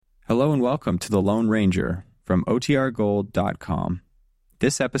Hello and welcome to The Lone Ranger from OTRGold.com.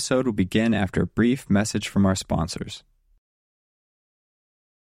 This episode will begin after a brief message from our sponsors.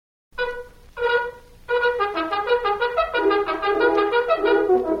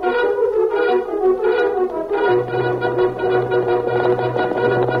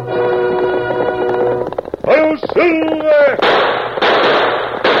 Hail Silver!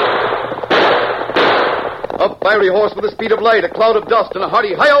 A fiery horse with the speed of light, a cloud of dust, and a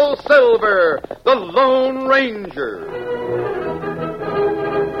hearty Hail Silver, the Lone Ranger.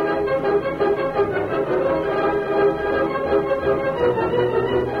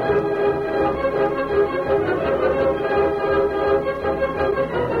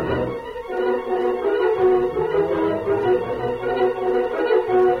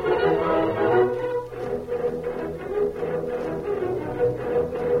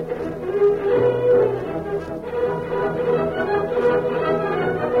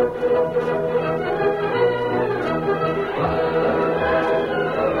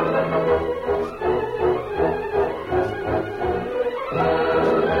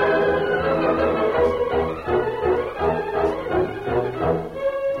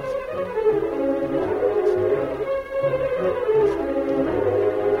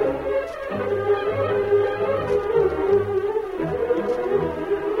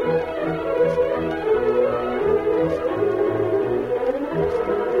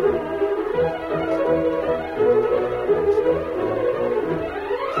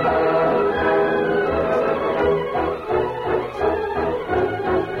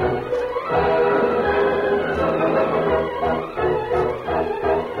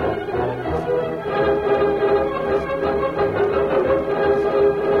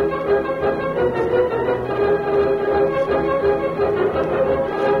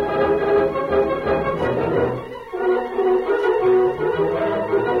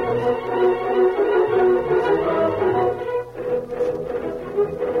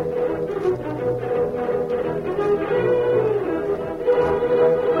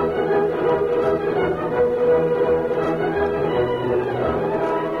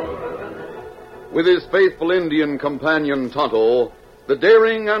 With his faithful Indian companion Tonto, the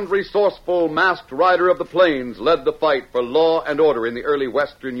daring and resourceful masked rider of the plains led the fight for law and order in the early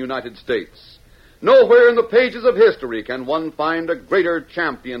western United States. Nowhere in the pages of history can one find a greater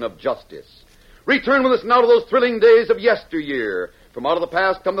champion of justice. Return with us now to those thrilling days of yesteryear. From out of the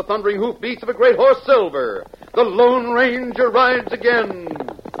past come the thundering hoofbeats of a great horse, Silver. The Lone Ranger rides again.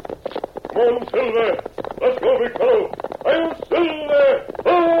 Come on, Silver. Let's go, big fellow. Hail Silver!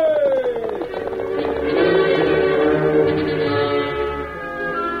 Hey!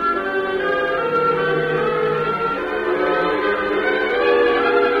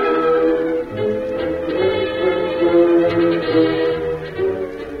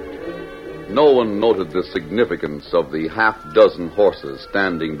 No one noted the significance of the half-dozen horses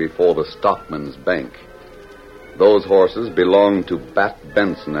standing before the stockman's bank. Those horses belonged to Bat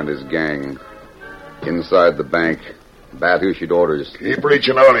Benson and his gang. Inside the bank, Bat issued orders. Keep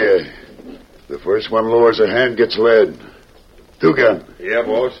reaching, all of you. The first one lowers a hand gets lead. Two-gun. Yeah,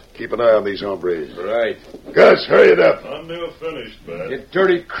 boss. Keep an eye on these hombres. Right. Gus, hurry it up. I'm near finished, Bat. You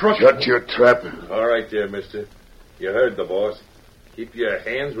dirty crook. Shut your trap. All right there, mister. You heard the boss. Keep your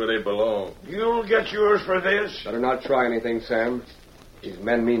hands where they belong. You'll get yours for this. Better not try anything, Sam. These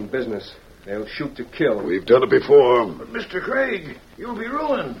men mean business. They'll shoot to kill. We've done it before. But, Mr. Craig, you'll be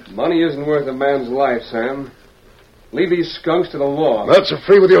ruined. Money isn't worth a man's life, Sam. Leave these skunks to the law. Not so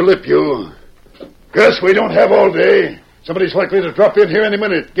free with your lip, you. Gus, we don't have all day. Somebody's likely to drop in here any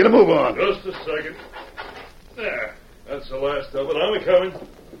minute. Get a move on. Just a second. There. That's the last of it. I'm a-coming.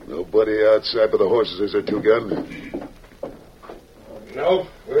 Nobody outside but the horses is a two-gun. No,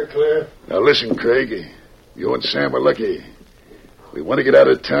 we're clear. Now listen, Craig. You and Sam are lucky. We want to get out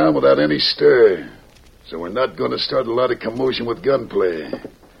of town without any stir. So we're not going to start a lot of commotion with gunplay.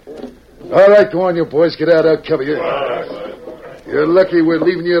 All right, go on, you boys. Get out. I'll cover you. You're lucky we're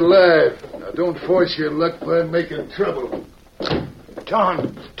leaving you alive. Now don't force your luck by making trouble.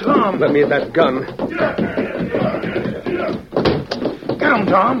 Tom. Let me at that gun. Get him,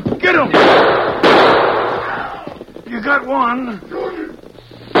 Tom. Get him. You got one.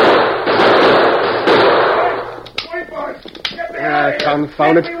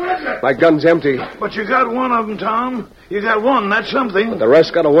 Confound it. My gun's empty. But you got one of them, Tom. You got one. That's something. The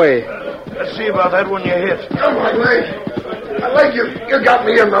rest got away. Let's see about that when you hit. Oh, my leg. My leg, you got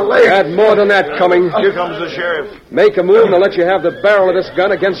me in the leg. Had more than that coming. Here comes the sheriff. Make a move and I'll let you have the barrel of this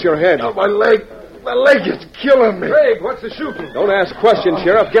gun against your head. Oh, my leg. My leg is killing me. Craig, what's the shooting? Don't ask questions,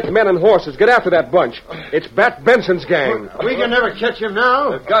 Sheriff. Get men and horses. Get after that bunch. It's Bat Benson's gang. We can never catch him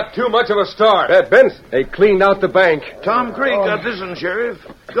now. They've got too much of a start. Bat Benson? They cleaned out the bank. Tom Craig got this one, Sheriff.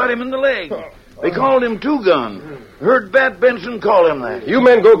 Got him in the leg. They called him Two Gun. Heard Bat Benson call him that. You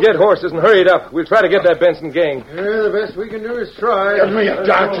men go get horses and hurry it up. We'll try to get that Benson gang. Yeah, the best we can do is try. Get me a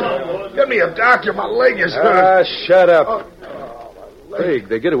doctor. Get me a doctor. My leg is hurt. Shut up. Craig,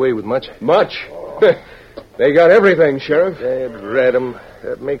 they get away with much? Much? They got everything, Sheriff. They'd read 'em.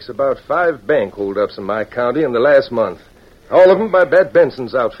 That makes about 5 bank holdups in my county in the last month. All of them by Bat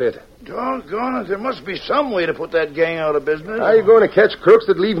Benson's outfit. Doggone it, there must be some way to put that gang out of business. How are you going to catch crooks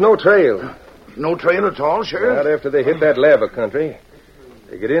that leave no trail? No trail at all, Sheriff? Not after they hit that lava country.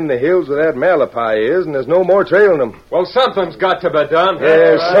 They get in the hills where that Malapai is, and there's no more trail in them. Well, something's got to be done.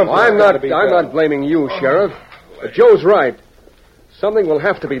 Yes, I'm not blaming you, Sheriff. But Joe's right. Something will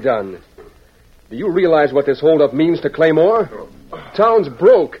have to be done. Do you realize what this holdup means to Claymore? Town's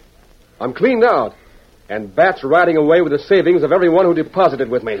broke. I'm cleaned out. And Bat's riding away with the savings of everyone who deposited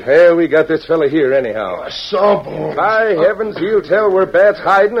with me. Hey, we got this fella here anyhow. Sawbones. By heavens, he'll tell where Bat's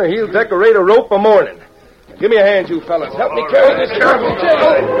hiding or he'll decorate a rope a morning. Give me a hand, you fellas. Help me carry this careful.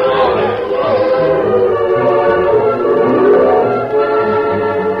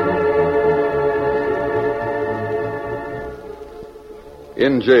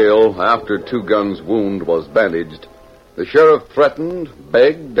 In jail, after Two Gun's wound was bandaged, the sheriff threatened,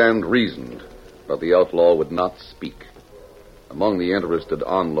 begged, and reasoned, but the outlaw would not speak. Among the interested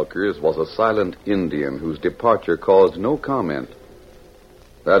onlookers was a silent Indian whose departure caused no comment.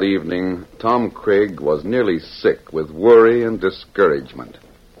 That evening, Tom Craig was nearly sick with worry and discouragement.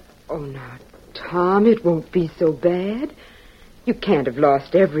 Oh, now, Tom, it won't be so bad. You can't have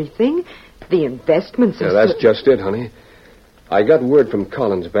lost everything. The investments are... Yeah, that's just it, honey. I got word from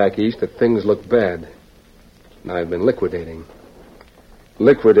Collins back east that things look bad. And I've been liquidating.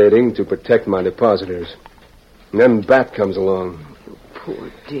 Liquidating to protect my depositors. And then Bat comes along. Oh, poor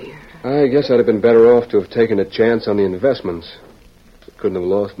dear. I guess I'd have been better off to have taken a chance on the investments. Couldn't have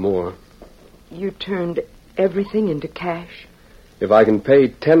lost more. You turned everything into cash? If I can pay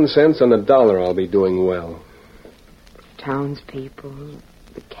 10 cents on the dollar, I'll be doing well. Townspeople,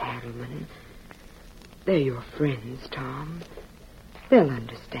 the cattlemen, they're your friends, Tom. They'll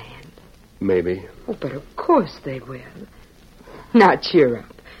understand. Maybe. Oh, but of course they will. Now, cheer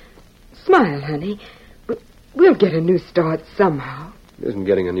up. Smile, honey. We'll get a new start somehow. It isn't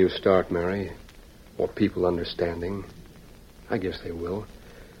getting a new start, Mary. Or people understanding. I guess they will.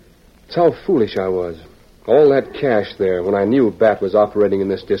 It's how foolish I was. All that cash there when I knew Bat was operating in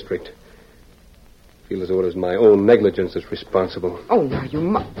this district. I feel as though it was my own negligence that's responsible. Oh, now you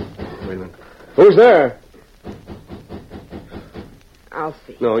must... Wait a minute. Who's there? I'll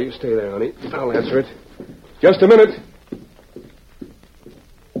see. No, you stay there, honey. I'll answer it. Just a minute.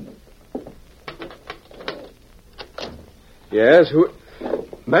 Yes, who...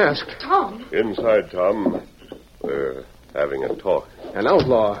 Masked. Tom. Inside, Tom. We're having a talk. An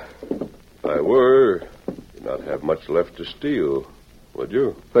outlaw. If I were, you'd not have much left to steal, would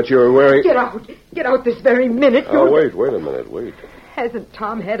you? But you're wearing... Get out. Get out this very minute. Oh, wait a minute, wait. Hasn't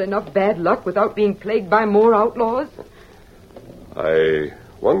Tom had enough bad luck without being plagued by more outlaws? I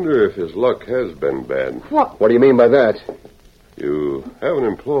wonder if his luck has been bad. What do you mean by that? You have an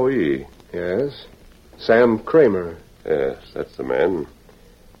employee. Yes. Sam Kramer. Yes, that's the man.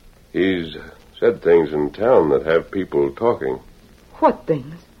 He's said things in town that have people talking. What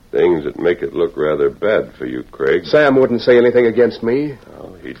things? Things that make it look rather bad for you, Craig. Sam wouldn't say anything against me.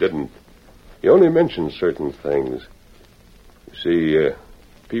 No, he didn't. He only mentioned certain things. You see,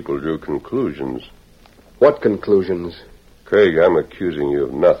 people drew conclusions. What conclusions? Craig, I'm accusing you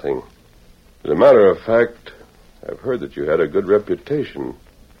of nothing. As a matter of fact, I've heard that you had a good reputation.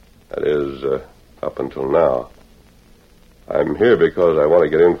 That is, up until now. I'm here because I want to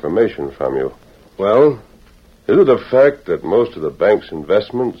get information from you. Well? Is it a fact that most of the bank's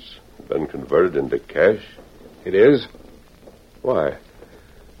investments have been converted into cash? It is. Why?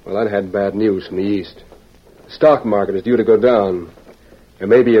 Well, I'd had bad news from the east. The stock market is due to go down. There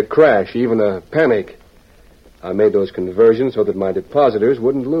may be a crash, even a panic. I made those conversions so that my depositors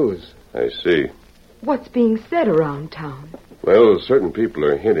wouldn't lose. I see. What's being said around town? Well, certain people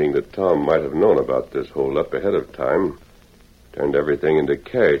are hinting that Tom might have known about this hold-up ahead of time. Turned everything into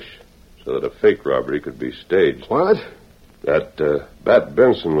cash so that a fake robbery could be staged. What? That Bat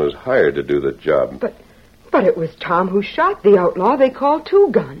Benson was hired to do the job. But it was Tom who shot the outlaw they called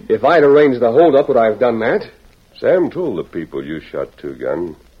Two Gun. If I'd arranged the hold-up, would I have done that? Sam told the people you shot Two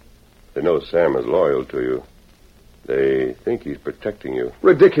Gun. They know Sam is loyal to you. They think he's protecting you.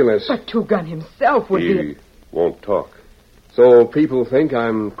 Ridiculous. But Two-Gun himself would He be... won't talk. So people think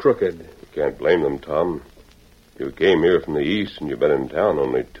I'm crooked. You can't blame them, Tom. You came here from the east, and you've been in town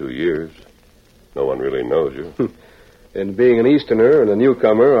only 2 years. No one really knows you. And being an Easterner and a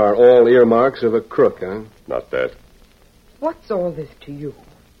newcomer are all earmarks of a crook, huh? Not that. What's all this to you?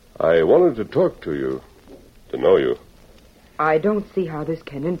 I wanted to talk to you, to know you. I don't see how this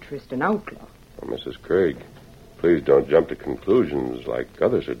can interest an outlaw. Oh, Mrs. Craig, please don't jump to conclusions like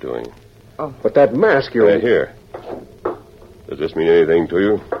others are doing. Oh. But that mask you're... Here. Does this mean anything to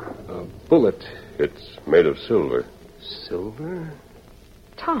you? A bullet. It's made of silver. Silver?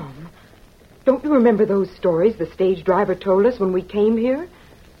 Tom, don't you remember those stories the stage driver told us when we came here?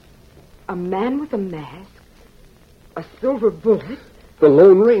 A man with a mask, a silver bullet. The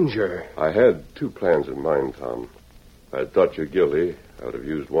Lone Ranger. I had 2 plans in mind, Tom. If I'd thought you guilty, I would have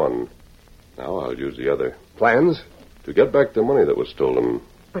used one. Now I'll use the other. Plans? To get back the money that was stolen.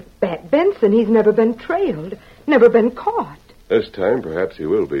 But Bat Benson, he's never been trailed, never been caught. This time, perhaps he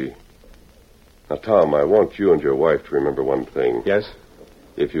will be. Now, Tom, I want you and your wife to remember one thing. Yes?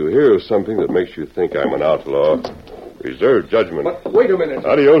 If you hear of something that makes you think I'm an outlaw, reserve judgment. But wait a minute.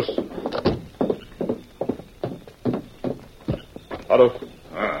 Adios. Otto.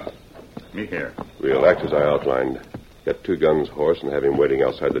 Me here. We'll act as I outlined. Get Two-Gun's horse and have him waiting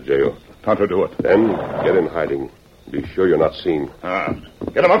outside the jail. Tonto, do it. Then get in hiding. Be sure you're not seen.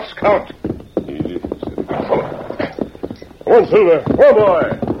 Get him up, Scout. Easy. Good fellow. Come on, Silver. Oh,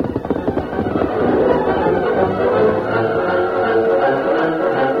 boy.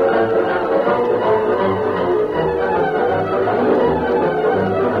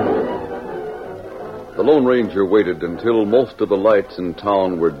 The Lone Ranger waited until most of the lights in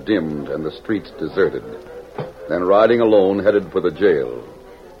town were dimmed and the streets deserted. Then, riding alone, headed for the jail.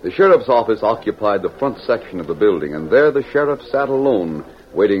 The sheriff's office occupied the front section of the building, and there the sheriff sat alone,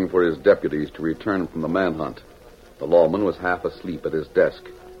 waiting for his deputies to return from the manhunt. The lawman was half asleep at his desk,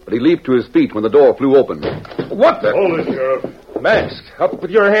 but he leaped to his feet when the door flew open. What the... Hold it, Sheriff. Mask. Up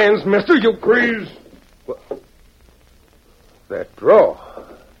with your hands, mister. You... Freeze. That draw.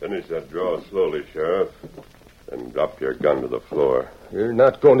 Finish that draw slowly, Sheriff. Then drop your gun to the floor. You're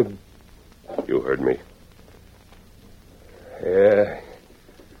not going to... You heard me. Yeah,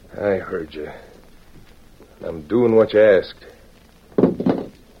 I heard you. I'm doing what you asked.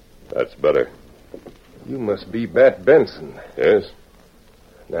 That's better. You must be Bat Benson. Yes?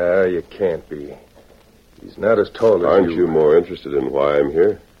 No, you can't be. He's not as tall as you. Aren't you more interested in why I'm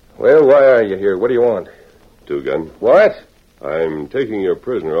here? Well, why are you here? What do you want? Two-Gun. What? I'm taking your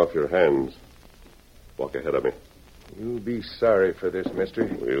prisoner off your hands. Walk ahead of me. You'll be sorry for this, mister.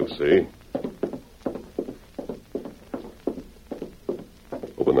 We'll see.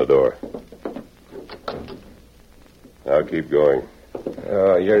 Open the door. Now keep going.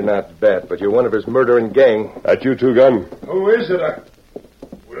 Oh, you're not Bat, but you're one of his murdering gang. That you, Two-Gun? Who is it?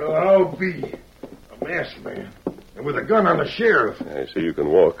 Well, I'll be a masked man. And with a gun on the sheriff. I see you can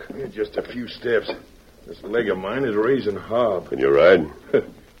walk. Yeah, just a few steps. This leg of mine is raising hob. Can you ride?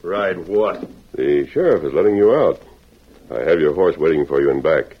 Ride what? The sheriff is letting you out. I have your horse waiting for you in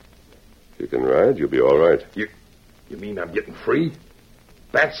back. If you can ride, you'll be all right. You mean I'm getting free?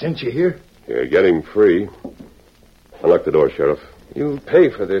 Bat sent you here? You're getting free. Unlock the door, Sheriff. You'll pay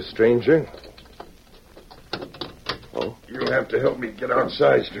for this, stranger. Oh? You'll have to help me get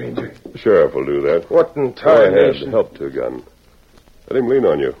outside, stranger. The sheriff will do that. What in Go ahead. tarnation? Help Two-Gun. Let him lean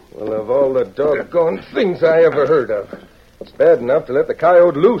on you. Well, of all the doggone things I ever heard of, it's bad enough to let the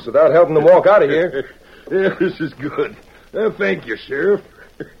coyote loose without helping him walk out of here. Yeah, this is good. Thank you, Sheriff.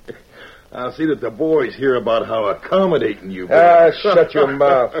 I'll see that the boys hear about how accommodating you've been. Shut your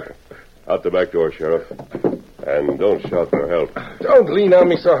mouth. Out the back door, Sheriff. And don't shout for help. Don't lean on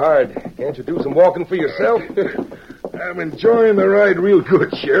me so hard. Can't you do some walking for yourself? I'm enjoying the ride real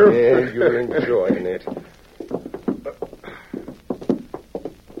good, Sheriff. Yeah, you're enjoying it.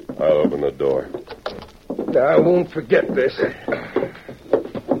 I'll open the door. I won't forget this.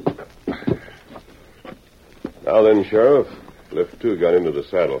 Now then, Sheriff, lift Two-Gun into the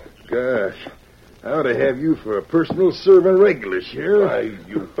saddle. Gosh, I ought to have you for a personal servant regular, Sheriff. Why,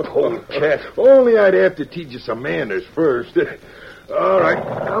 you old cat. Only I'd have to teach you some manners first. All right,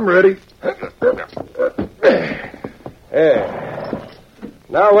 I'm ready. Yeah.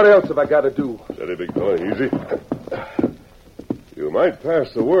 Now what else have I got to do? Steady, big fella, easy. You might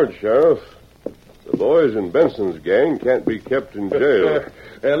pass the word, Sheriff. The boys in Benson's gang can't be kept in jail.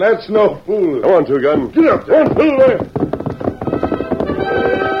 And that's no fool. Come on, Two-Gun. Get up there. Come on, pull away.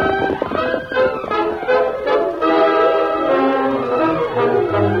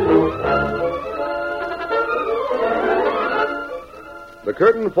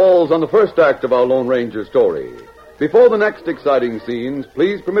 curtain falls on the first act of our Lone Ranger story. Before the next exciting scenes,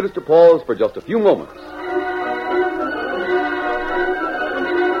 please permit us to pause for just a few moments.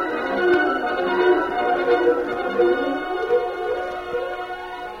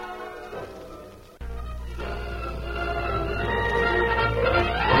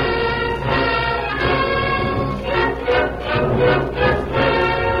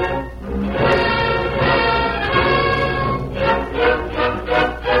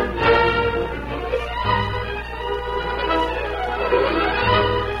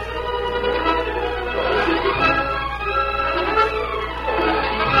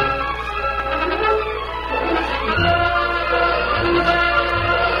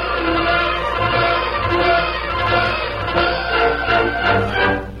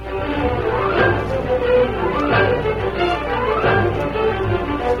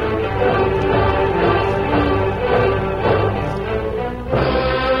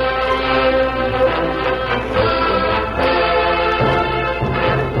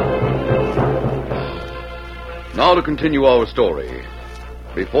 Now to continue our story.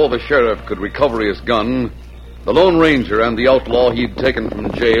 Before the sheriff could recover his gun, the Lone Ranger and the outlaw he'd taken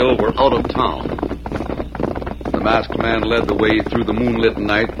from jail were out of town. The masked man led the way through the moonlit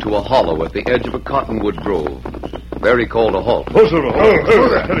night to a hollow at the edge of a cottonwood grove. There he called a halt. This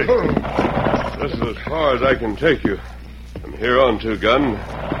is as far as I can take you. From here on, Two Gun,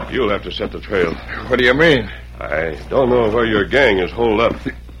 you'll have to set the trail. What do you mean? I don't know where your gang is holed up.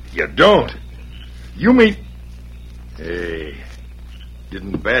 You don't? You mean... Hey,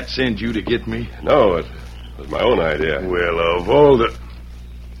 didn't Bat send you to get me? No, it was my own idea. Well, of all the...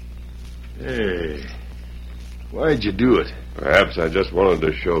 Hey, why'd you do it? Perhaps I just wanted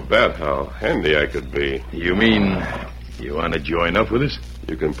to show Bat how handy I could be. You mean you want to join up with us?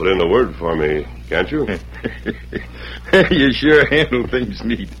 You can put in a word for me, can't you? You sure handle things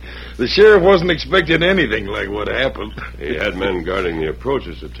neat. The sheriff wasn't expecting anything like what happened. He had men guarding the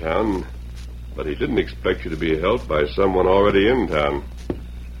approaches to town, but he didn't expect you to be helped by someone already in town.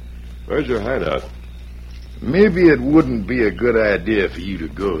 Where's your hideout? Maybe it wouldn't be a good idea for you to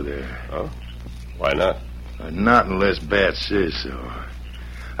go there. Oh? Why not? Not unless Bat says so.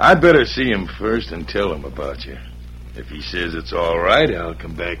 I'd better see him first and tell him about you. If he says it's all right, I'll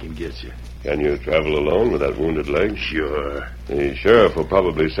come back and get you. Can you travel alone with that wounded leg? Sure. The sheriff will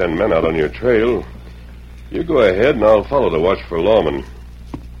probably send men out on your trail. You go ahead and I'll follow to watch for lawmen.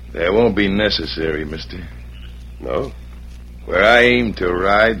 That won't be necessary, mister. No? Where I aim to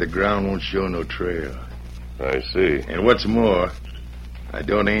ride, the ground won't show no trail. I see. And what's more, I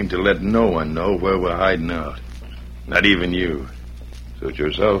don't aim to let no one know where we're hiding out. Not even you. Suit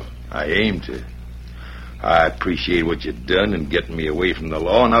yourself. I aim to. I appreciate what you've done in getting me away from the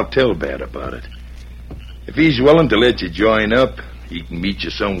law, and I'll tell Bat about it. If he's willing to let you join up, he can meet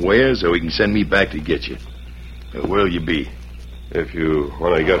you somewheres, or he can send me back to get you. Where'll you be? If you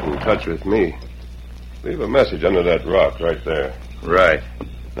want to get in touch with me, leave a message under that rock right there. Right.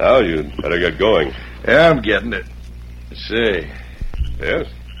 Now you'd better get going. Yeah, I'm getting it. Say. Yes?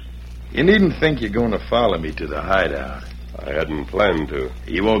 You needn't think you're going to follow me to the hideout. I hadn't planned to.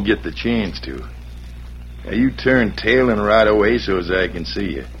 You won't get the chance to. Now, you turn tail and ride away so as I can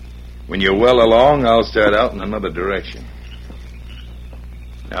see you. When you're well along, I'll start out in another direction.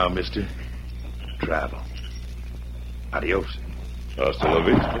 Now, mister, travel. Adios. Hasta la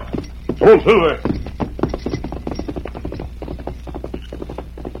vista. Come on, Silver.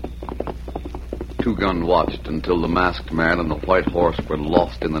 Two Gun watched until the masked man and the white horse were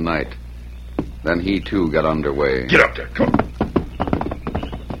lost in the night. Then he, too, got underway. Get up there. Come on.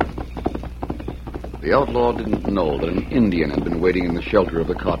 The outlaw didn't know that an Indian had been waiting in the shelter of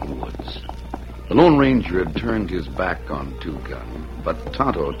the cottonwoods. The Lone Ranger had turned his back on Two Gun, but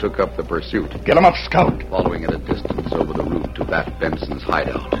Tonto took up the pursuit. Get him up, Scout. Following at a distance over the route to Bat Benson's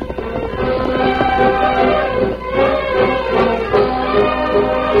hideout.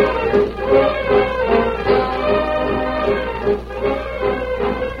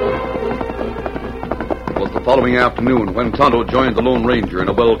 It was the following afternoon when Tonto joined the Lone Ranger in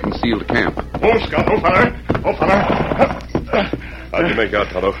a well-concealed camp. Oh, Scout, oh, feller. Oh, feller. How'd you make out,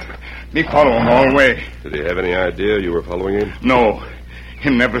 Tonto? Me follow him all the way. Did he have any idea you were following him? No.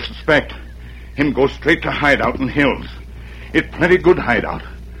 Him never suspect. Him go straight to hideout in hills. It plenty good hideout.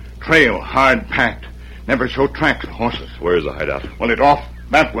 Trail hard packed. Never show tracks of horses. Where's the hideout? Well, it off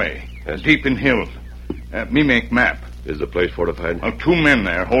that way. Yes. Deep in hills. Me make map. Is the place fortified? Well, 2 men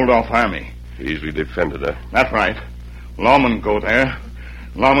there hold off army. Easily defended, huh? That's right. Lawmen go there.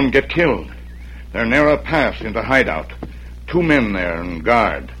 Lawmen get killed. They're near a pass into hideout. 2 men there and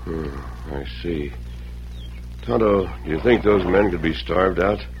guard. I see. Tonto, do you think those men could be starved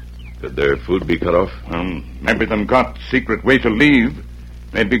out? Could their food be cut off? Maybe them got secret way to leave.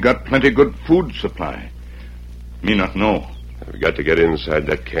 Maybe got plenty good food supply. Me not know. I've got to get inside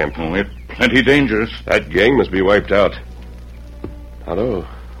that camp. Oh, it plenty dangerous. That gang must be wiped out. Tonto,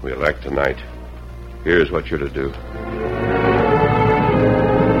 we'll act tonight. Here's what you're to do.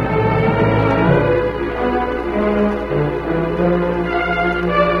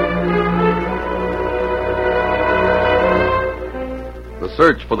 The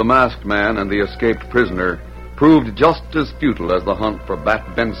search for the masked man and the escaped prisoner proved just as futile as the hunt for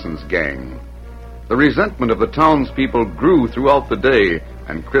Bat Benson's gang. The resentment of the townspeople grew throughout the day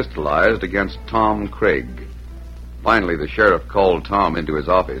and crystallized against Tom Craig. Finally, the sheriff called Tom into his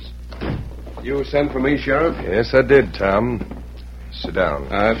office. You sent for me, Sheriff? Yes, I did, Tom. Sit down.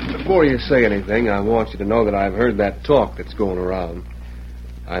 Before you say anything, I want you to know that I've heard that talk that's going around.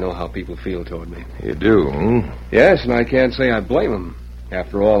 I know how people feel toward me. You do, Yes, and I can't say I blame them.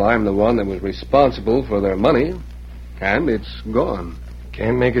 After all, I'm the one that was responsible for their money, and it's gone.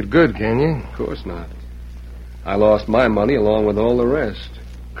 Can't make it good, can you? Of course not. I lost my money along with all the rest.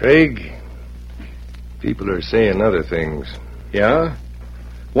 Craig, people are saying other things. Yeah?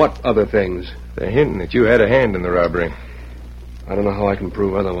 What other things? They're hinting that you had a hand in the robbery. I don't know how I can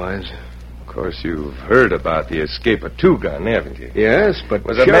prove otherwise. Of course, you've heard about the escape of Two-Gun, haven't you? Yes, but... It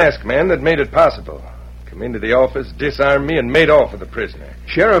was a masked man that made it possible. Come into the office, disarmed me, and made off with the prisoner.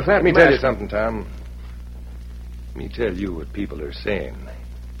 Sheriff, Let me tell you something, Tom. Let me tell you what people are saying.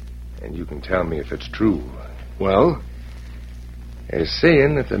 And you can tell me if it's true. Well? They're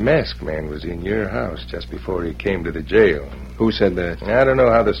saying that the masked man was in your house just before he came to the jail. Who said that? I don't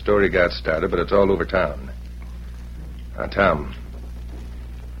know how the story got started, but it's all over town. Now, Tom,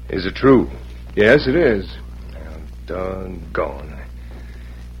 is it true? Yes, it is. Well, doggone.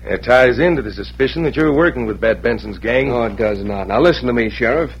 It ties into the suspicion that you're working with Bat Benson's gang. Oh, it does not. Now, listen to me,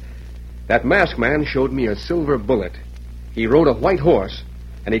 Sheriff. That masked man showed me a silver bullet. He rode a white horse,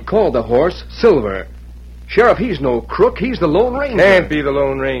 and he called the horse Silver. Sheriff, he's no crook. He's the Lone Ranger. Can't be the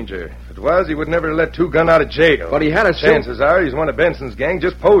Lone Ranger. If it was, he would never let Two-Gun out of jail. But he had a... Chances are he's one of Benson's gang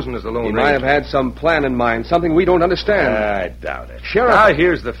just posing as the Lone Ranger. He might have had some plan in mind, something we don't understand. I doubt it. Sheriff... Now,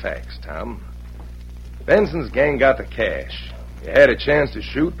 here's the facts, Tom. Benson's gang got the cash. You had a chance to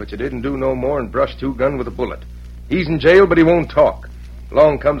shoot, but you didn't do no more than brush Two-Gun with a bullet. He's in jail, but he won't talk.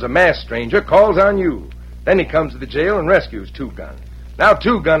 Along comes a masked stranger, calls on you. Then he comes to the jail and rescues Two-Gun. Now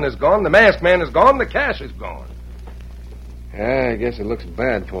Two-Gun is gone, the masked man is gone, the cash is gone. Yeah, I guess it looks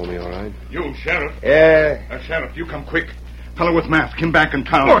bad for me, all right. You, Sheriff. Yeah. Sheriff, you come quick. Fellow with mask, him back in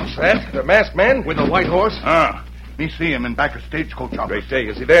town. What's that? The masked man? With the white horse? Me see him in back of stagecoach office. Great day.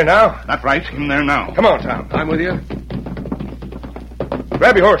 Is he there now? That's right, him there now. Come on, Tom. I'm with you.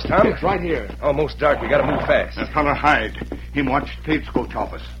 Grab your horse, Tom. It's right here. Almost dark. We gotta move fast. That feller Hyde. Him watch stagecoach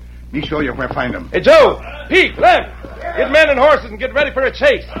office. Me show you where find him. Hey, Joe! Pete, Lem! Get men and horses and get ready for a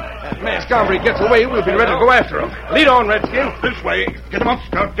chase. That masked hombre gets away, we'll be ready to go after him. Lead on, Redskin. This way. Get him up,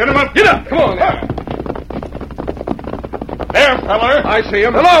 Scout. Get him up. Get up! Come on, there. There, feller. I see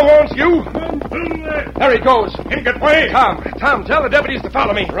him. The law wants you. There he goes. Him get away. Tom, tell the deputies to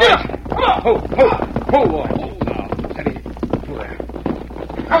follow me. Right. Get up. Come on. Ho, boy.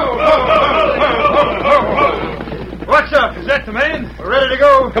 What's up? Is that the man? We're ready to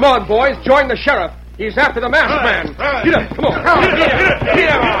go. Come on, boys. Join the sheriff. He's after the masked man. Get up. Come on. Get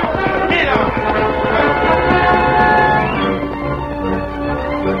up.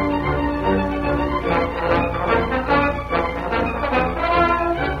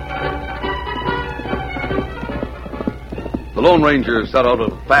 The Lone Ranger set out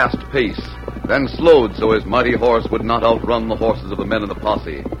at a fast pace, then slowed so his mighty horse would not outrun the horses of the men in the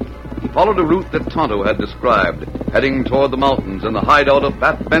posse. He followed a route that Tonto had described, heading toward the mountains and the hideout of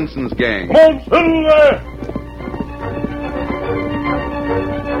Bat Benson's gang. Come on, Silver!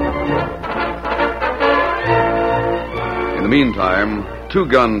 In the meantime,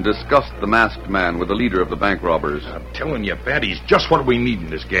 Two-Gun discussed the masked man with the leader of the bank robbers. I'm telling you, Pat, he's just what we need in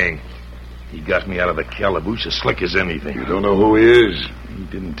this gang. He got me out of the calaboose as slick as anything. You don't know who he is? He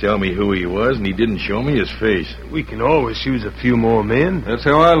didn't tell me who he was, and he didn't show me his face. We can always use a few more men. That's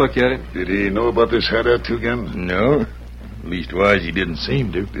how I look at it. Did he know about this hideout, Two-Gun? No. Leastwise, he didn't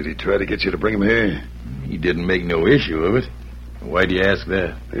seem to. Did he try to get you to bring him here? He didn't make no issue of it. Why do you ask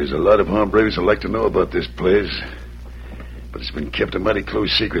that? There's a lot of hombres who like to know about this place. But it's been kept a mighty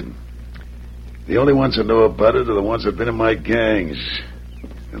close secret. The only ones that know about it are the ones that have been in my gangs.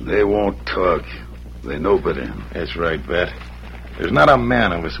 And they won't talk. They know better. That's right, Pat. There's not a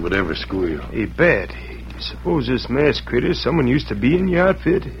man of us would ever squeal. Hey, Bat, you suppose this masked critter someone used to be in your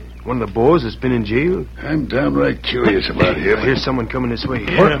outfit? One of the boys that's been in jail? I'm downright curious about him. I hear someone coming this way.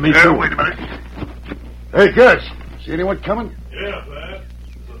 Yeah, me too. Wait a minute. Hey, Gus. See anyone coming? Yeah, Pat.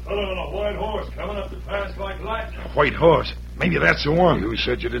 There's a fellow on a white horse coming up the pass like lightning. White horse. Maybe that's the one. You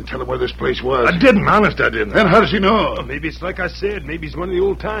said you didn't tell him where this place was. I didn't. Honest, I didn't. Then how does he know? Well, maybe it's like I said. Maybe he's one of the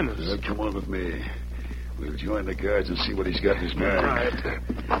old timers. Come on with me. We'll join the guards and see what he's got in his bag.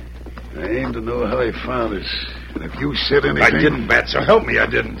 I aim to know how he found us. And if you said anything... I didn't, Bat, so help me, I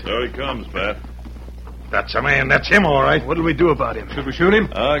didn't. There he comes, Pat. That's a man. That's him, all right. What'll we do about him? Should we shoot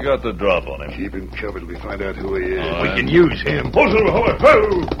him? I got the drop on him. Keep him covered till we find out who he is. We can use him. All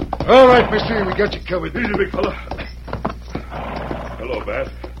right, mister. We got you covered. Easy, big fella. Hello,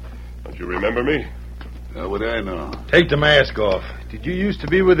 Pat. Don't you remember me? How would I know? Take the mask off. Did you used to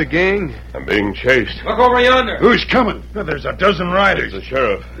be with the gang? I'm being chased. Look over yonder. Who's coming? Well, there's a dozen riders. It's the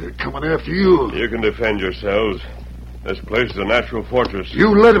sheriff. They're coming after you. You can defend yourselves. This place is a natural fortress. You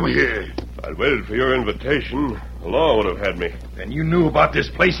led them here. If I'd waited for your invitation, the law would have had me. And you knew about this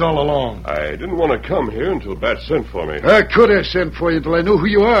place all along. I didn't want to come here until Bat sent for me. I could have sent for you until I knew who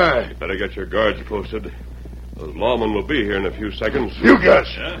you are. Better get your guards posted. Those lawmen will be here in a few seconds. You Gus,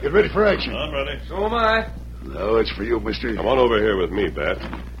 Yeah? get ready for action. I'm ready. So am I. Now it's for you, mister. Come on over here with me, Bat.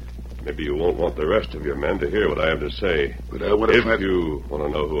 Maybe you won't want the rest of your men to hear what I have to say. But I want to If you want to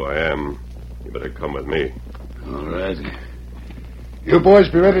know who I am, you better come with me. All right. You boys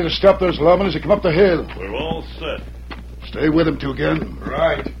be ready to stop those lawmen as they come up the hill. We're all set. Stay with them, Two-Gun.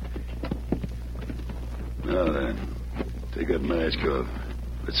 Right. Now then, take that mask off.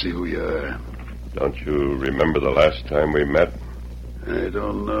 Let's see who you are. Don't you remember the last time we met? I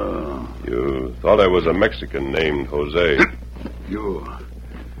don't know. You thought I was a Mexican named Jose.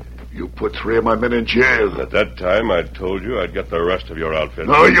 You put 3 of my men in jail. At that time, I told you I'd get the rest of your outfit.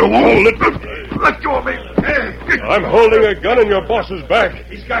 No, you won't. Let go of me. I'm holding a gun in your boss's back.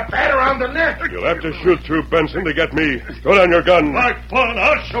 He's got Bat around the neck. You'll have to shoot through Benson to get me. Throw down your gun. Like fun,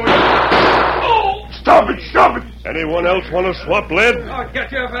 I'll show you. Oh, stop it. Anyone else want to swap lead? I'll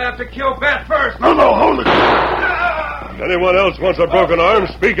get you if I have to kill Bat first. No, hold it. Anyone else wants a broken arm?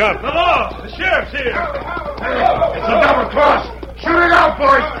 Speak up. The law. The sheriff's here. It's a double cross. Shoot it out,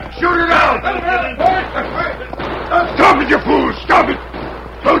 boys. Shoot it out. Stop it, you fools. Stop it.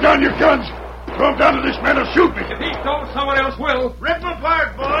 Throw down your guns. Throw them down to this man or shoot me. If he don't, someone else will. Rip them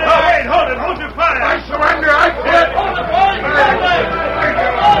apart, boys. Oh, wait, hold it. Hold your fire. I surrender. I quit. Hold it,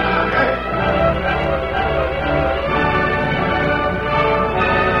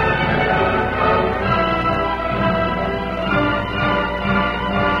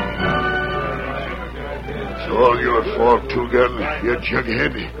 It's all your fault, Two-Gun. You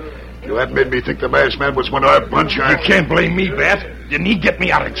jughead. You hadn't made me think the masked man was one of our bunch. You can't blame me, Bat. Didn't he get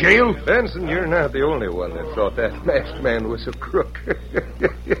me out of jail? Benson, you're not the only one that thought that masked man was a crook.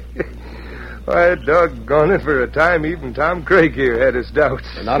 Why, doggone it, for a time, even Tom Craig here had his doubts.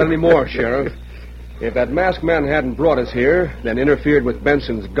 Not anymore, Sheriff. If that masked man hadn't brought us here, then interfered with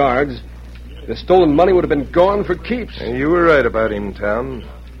Benson's guards, the stolen money would have been gone for keeps. And you were right about him, Tom.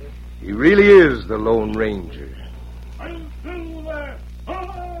 He really is the Lone Ranger.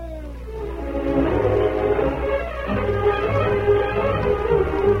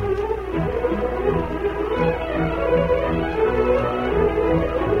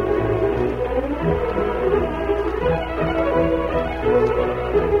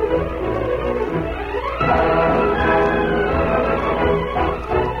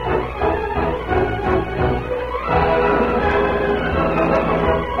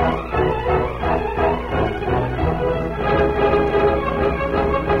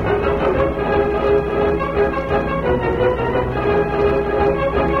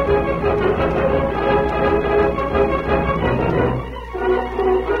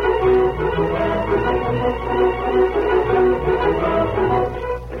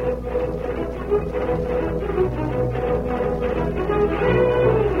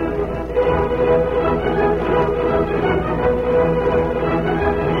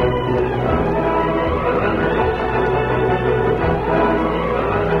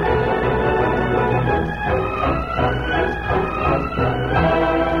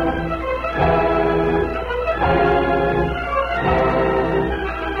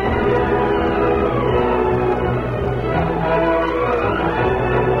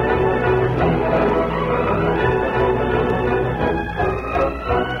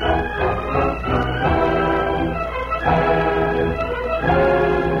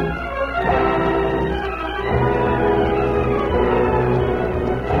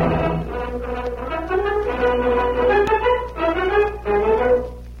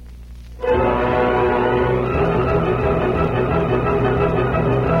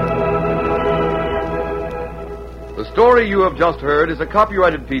 story you have just heard is a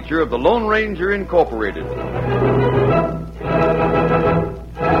copyrighted feature of the Lone Ranger Incorporated.